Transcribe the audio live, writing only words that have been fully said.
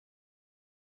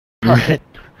Alright.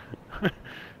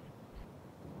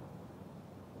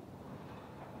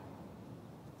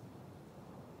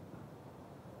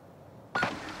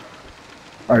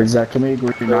 Alright, Zach, can we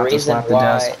agree not to slap the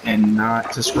desk and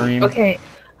not to scream? Okay,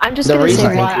 I'm just The gonna say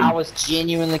reason why why I was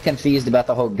genuinely confused about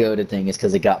the whole goated thing is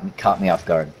because it caught me off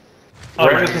guard.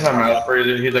 Alright. He's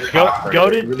a cop.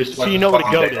 Goated? So you know what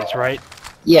a goat is, right?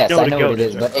 Yes, You know I what a know goat what it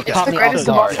is, is, but it okay. caught the me off greatest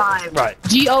of all guard. time. Right.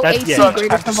 GOAT, yeah.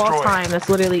 greatest of all time. That's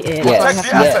literally it. Yes, That's all you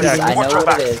have to yes, say. I know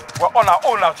what it is. We're on our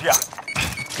own out here.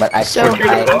 But I So,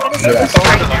 swear, I'm gonna say this I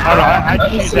right don't know, now. I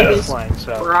I'm choose gonna say that this slang,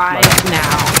 so. right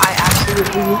now. I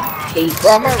absolutely hate.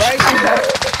 Bro, I'm alright.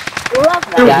 Love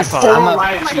that. That's fine. I'm a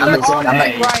They're all I'm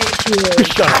using a riot shields.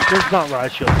 Shut up, there's not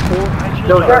riot shield. 4 riot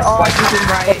shields? They're all using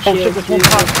riot Oh shit, shields. this one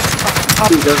pop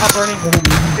burning.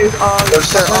 They're all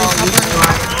using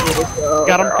riot shields. So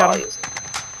Got him, they're got all him. using-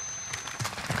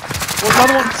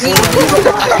 Another one.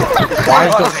 Why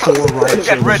is there 4 right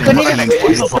Get ready shoulders for in the the next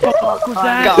fucking What the fuck was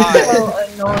that? So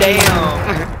annoying.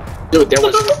 Damn. Dude, there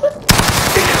was...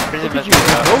 Look at you.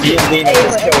 Hey,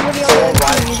 everybody on the team,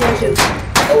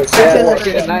 Right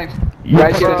shield and knife.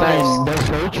 Right shield and knife. No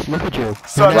search, look at you.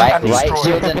 Search Right, and right destroy. shields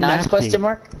and Fucking knives, nasty. question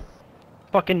mark?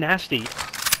 Fucking nasty.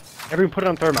 Everyone put it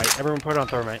on thermite. Everyone put it on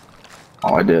thermite.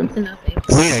 Oh, I did. Nothing.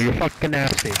 Lena, you're fucking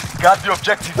nasty. Got the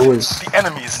objective. There was The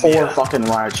enemy is 4 near. fucking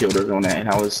riot shielders on it, and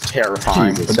I was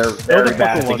terrifying. Jesus. But they're very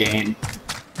bad at the fucking game.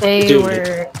 They Dude, were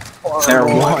There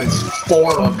horrible. was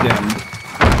 4 of them.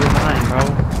 You're lying, bro.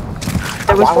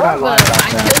 There was Why would I 4 of lie them. about I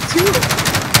that? killed 2.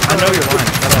 I know you're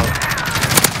lying. Shut up.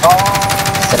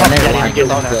 Said I never Daddy, mind, you're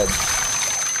it's all getting good.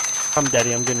 I'm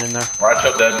daddy, I'm getting in there. Right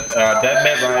show dead. Dead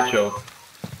mid, right show.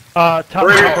 Top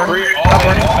Three, top burn. three, all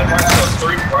right show,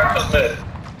 3, right show mid.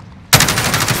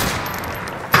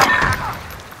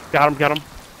 Got him.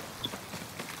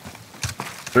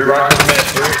 3 right show mid,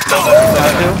 3, still Got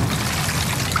dead. him.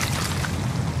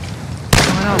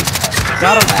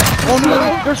 Got him. Oh no,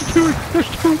 there's 2 more.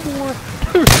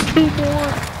 There's 2 more.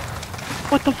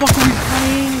 What the fuck are we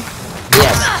playing?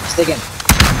 Yes, sticking.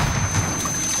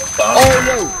 Oh,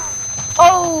 yo!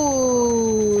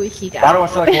 Oh, he Why got do I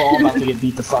feel like we're all about to get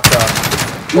beat the fuck up?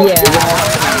 Yeah,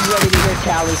 I'm ready to hear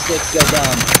Cali 6 go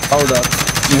down. Hold up.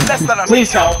 Less than a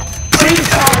Please help! Please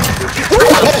help!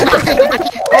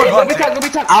 Good hunting.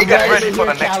 I'm Get ready ready to for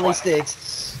hear the next Cali one.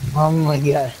 6. Oh my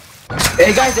god.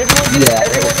 Hey guys, everyone Yeah,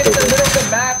 get in the middle of the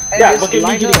map and Yeah, just look at me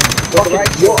line getting up with the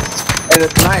right shield and a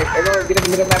knife. Everyone get in the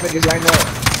middle of the map and just line up.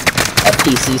 That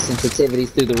PC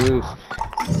sensitivity's through the roof.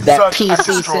 That Search and PC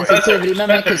destroy. sensitivity, my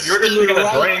man could You're just steer taking a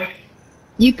right. drink.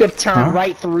 You could turn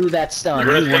right through that stun.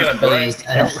 You're You just weren't taking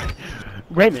a phased.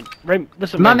 Raymond,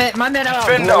 listen. My Raymond. man out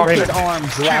Defend broke our his kill. arm,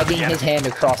 dragging Kill, yeah. his hand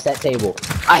across that table.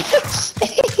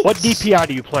 What DPI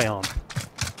do you play on?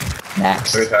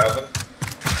 Max. 3,000.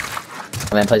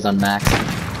 My man plays on Max.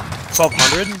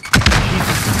 1200?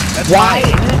 That's Why?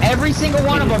 high. Every single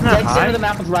one of them, Isn't that dead center high? of the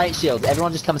map with riot shields.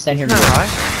 Everyone just come and stand here and Isn't do that it.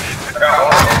 high? I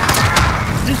got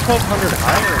 1. Is 1200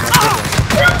 higher or am I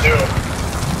I got 2.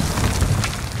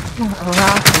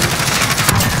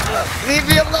 Leave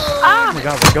me alone! Oh my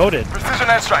god, we're goated. Precision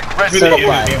airstrike. Ready. So You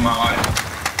fly. be in my eye.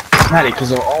 Maddie, because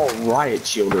they're all riot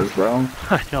shielders, bro.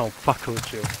 I know, fuck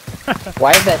with you.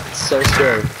 Why is that so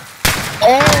scary?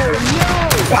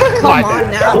 My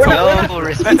bad. Yo,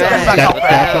 respect.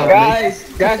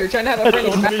 Guys, we're trying to have a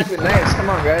friendly match with knives. Come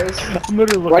on, guys. I'm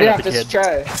literally Why do looking you at have the to kid.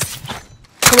 try?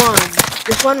 Come on,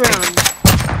 just one round.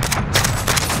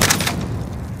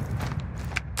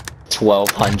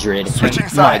 1200. Switching My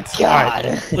sides. god.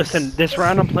 Alright, listen, this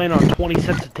round I'm playing on 20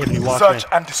 sensitivity, watch Search me.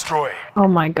 and destroy. Oh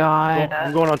my god.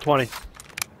 I'm going on 20.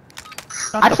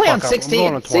 Shut I the play on fuck up, I'm 16.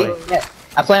 going on 20. See? Yeah,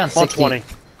 I play on I'm on 16. 20.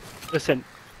 Listen,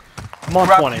 I'm on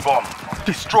Grab 20. the bomb.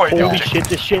 Destroy the Holy objective. shit,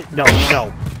 this shit, no,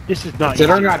 this is not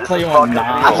Considering easy. I play on 9.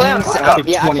 I play on,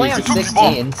 yeah, I play on 20.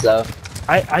 16, so.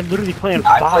 I literally play on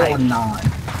I play 5. on 9.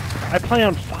 I play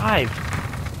on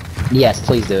 5. Yes,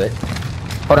 please do it.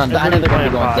 Hold on, I know they're gonna be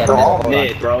going dead They're middle. all Hold on.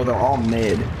 mid, bro. They're all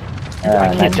mid.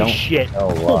 I can't do don't. shit. Oh,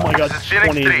 Oh wow. my god, this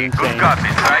 20 is insane.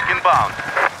 Strike inbound.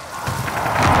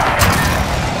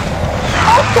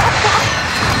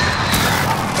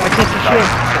 I can't do shit.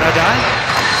 Did I die?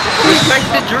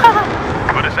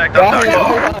 Good effect Guys, on target.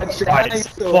 hold on, Alright, guys.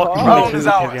 fuck Round you, is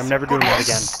too, ours. I'm never doing that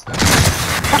again.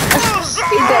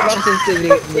 He's dead on sensitivity.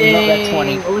 Love that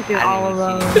 20. Dang, look at all of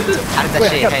them. How did that Wait,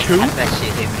 shit I got hit? 2? How did that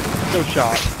shit hit me? No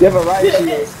shot. You have a riot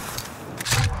shield.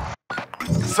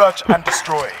 Search and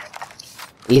destroy.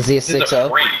 Easiest This is 6-0. a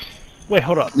freak. Wait,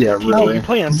 hold up. Yeah, Oh, really. you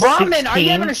play on Brahmin, are you 16?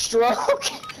 having a stroke?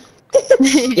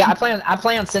 Yeah, I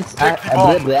play on sense. Take the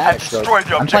bomb and stroke. destroy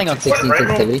the I'm playing on objective. 16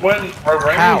 sensitivity. When How?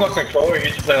 Raymond's on controller, you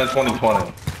should play on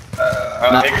 2020.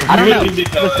 I don't know. Listen,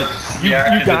 you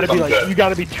gotta be like, you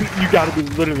gotta be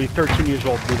literally 13 years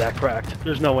old to be that cracked.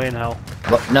 There's no way in hell.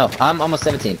 Well, no, I'm almost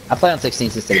 17. I play on 16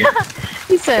 since today.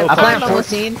 He said, I play on "I'm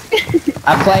 14.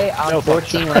 I play on No,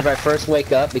 14 whenever I first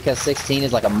wake up because 16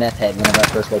 is like a meth head whenever I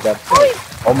first wake up.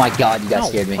 Oh my god, you guys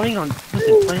scared me. Playing on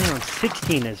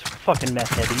 16 is fucking meth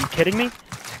head. Are you kidding me?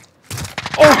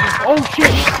 Oh shit!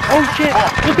 Oh shit!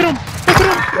 Look at him!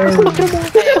 Look at him!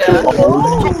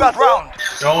 Took that round.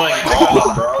 Going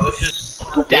wrong, bro. This is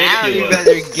Damn, you ridiculous. guys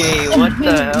are gay. What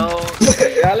the hell?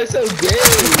 Y'all are so gay.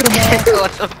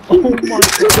 What the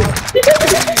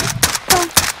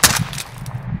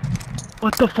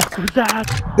What the fuck was that?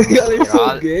 Y'all are so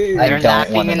all- gay. I They're don't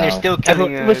laughing wanna and they're know. still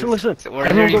killing us. Listen. We're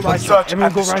Everyone go literally- right Search shit.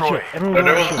 Everyone go and right destroy. shit. Everyone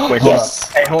go right shit. Wait, hold Yes. up.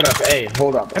 Hey, hold up. Hey,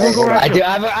 hold up. Everyone go right I shit. do. I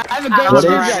have a I good What don't if-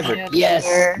 screwdriver. know. Yes.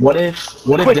 What if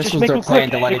Quick, this just was make their them plan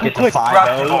quick, to let it make get them to quick.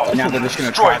 5-0, and now they're just gonna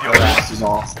Destroy try the their asses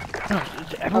off? No,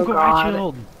 everyone go God. right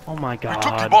shield. Oh my We took the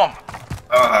god. bomb.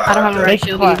 I don't have a Make right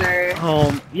shield class.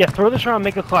 either. Yeah, throw this around,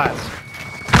 make a class.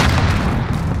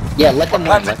 Yeah, let them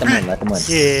win. Let them win. Let them win.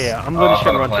 Yeah, I'm literally just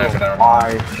gonna run through them.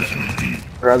 Why? I'd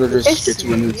rather just It's get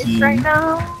to a new serious team. right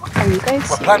now? Are you guys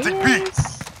We're planting B.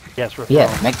 serious? Yes, we're Yeah,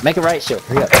 throwing. make a right shield.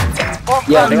 Hurry up. Bomb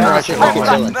Yeah, planted. they're all Take sitting that there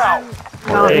chilling. now.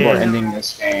 We're Yeah. ending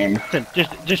this game. Listen,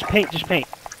 just paint. It's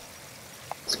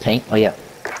paint. Oh yeah.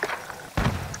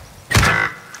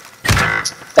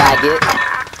 Faggot.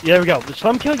 Yeah, there we go. Just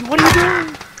let him kill you. What are you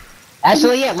doing?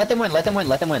 Actually, yeah. Let them win. Let them win.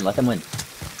 Let them win. Let them win.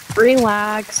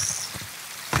 Relax.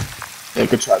 They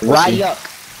could try Right pussy. up.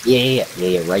 Yeah.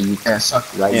 Right. You. Yeah, suck.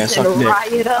 Right. Yeah, suck dick.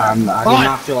 Riot up. I do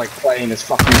not feel like playing this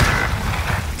fucking.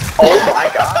 Oh my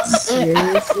god.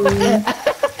 Seriously.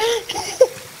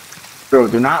 Bro,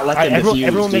 do not let them Alright, defuse,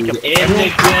 everyone make dude. a-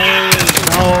 Thank you.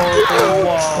 No,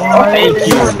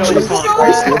 Jesus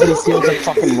Christ, nobody feels like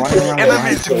fucking running around the line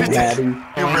Enemies so defeated. bad. You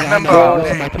remember No, our my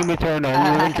name. teammates are no.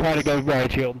 We're gonna try to go right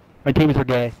shield. My teammates are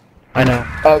gay. I know.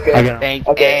 I Okay. got 'em. Thank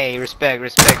Okay. Hey, respect.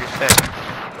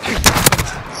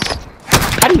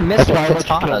 How do you miss That's with why I want you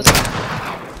to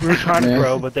katanas? We were trying to Yeah.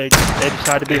 grow, but they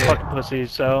decided to be fucking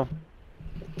pussies. So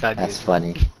That's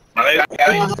funny.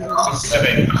 I'm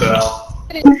sitting, so.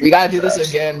 We gotta do this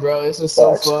again, bro. This was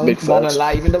so fun. Big Not gonna facts.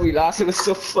 lie, even though we lost, it was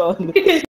so fun.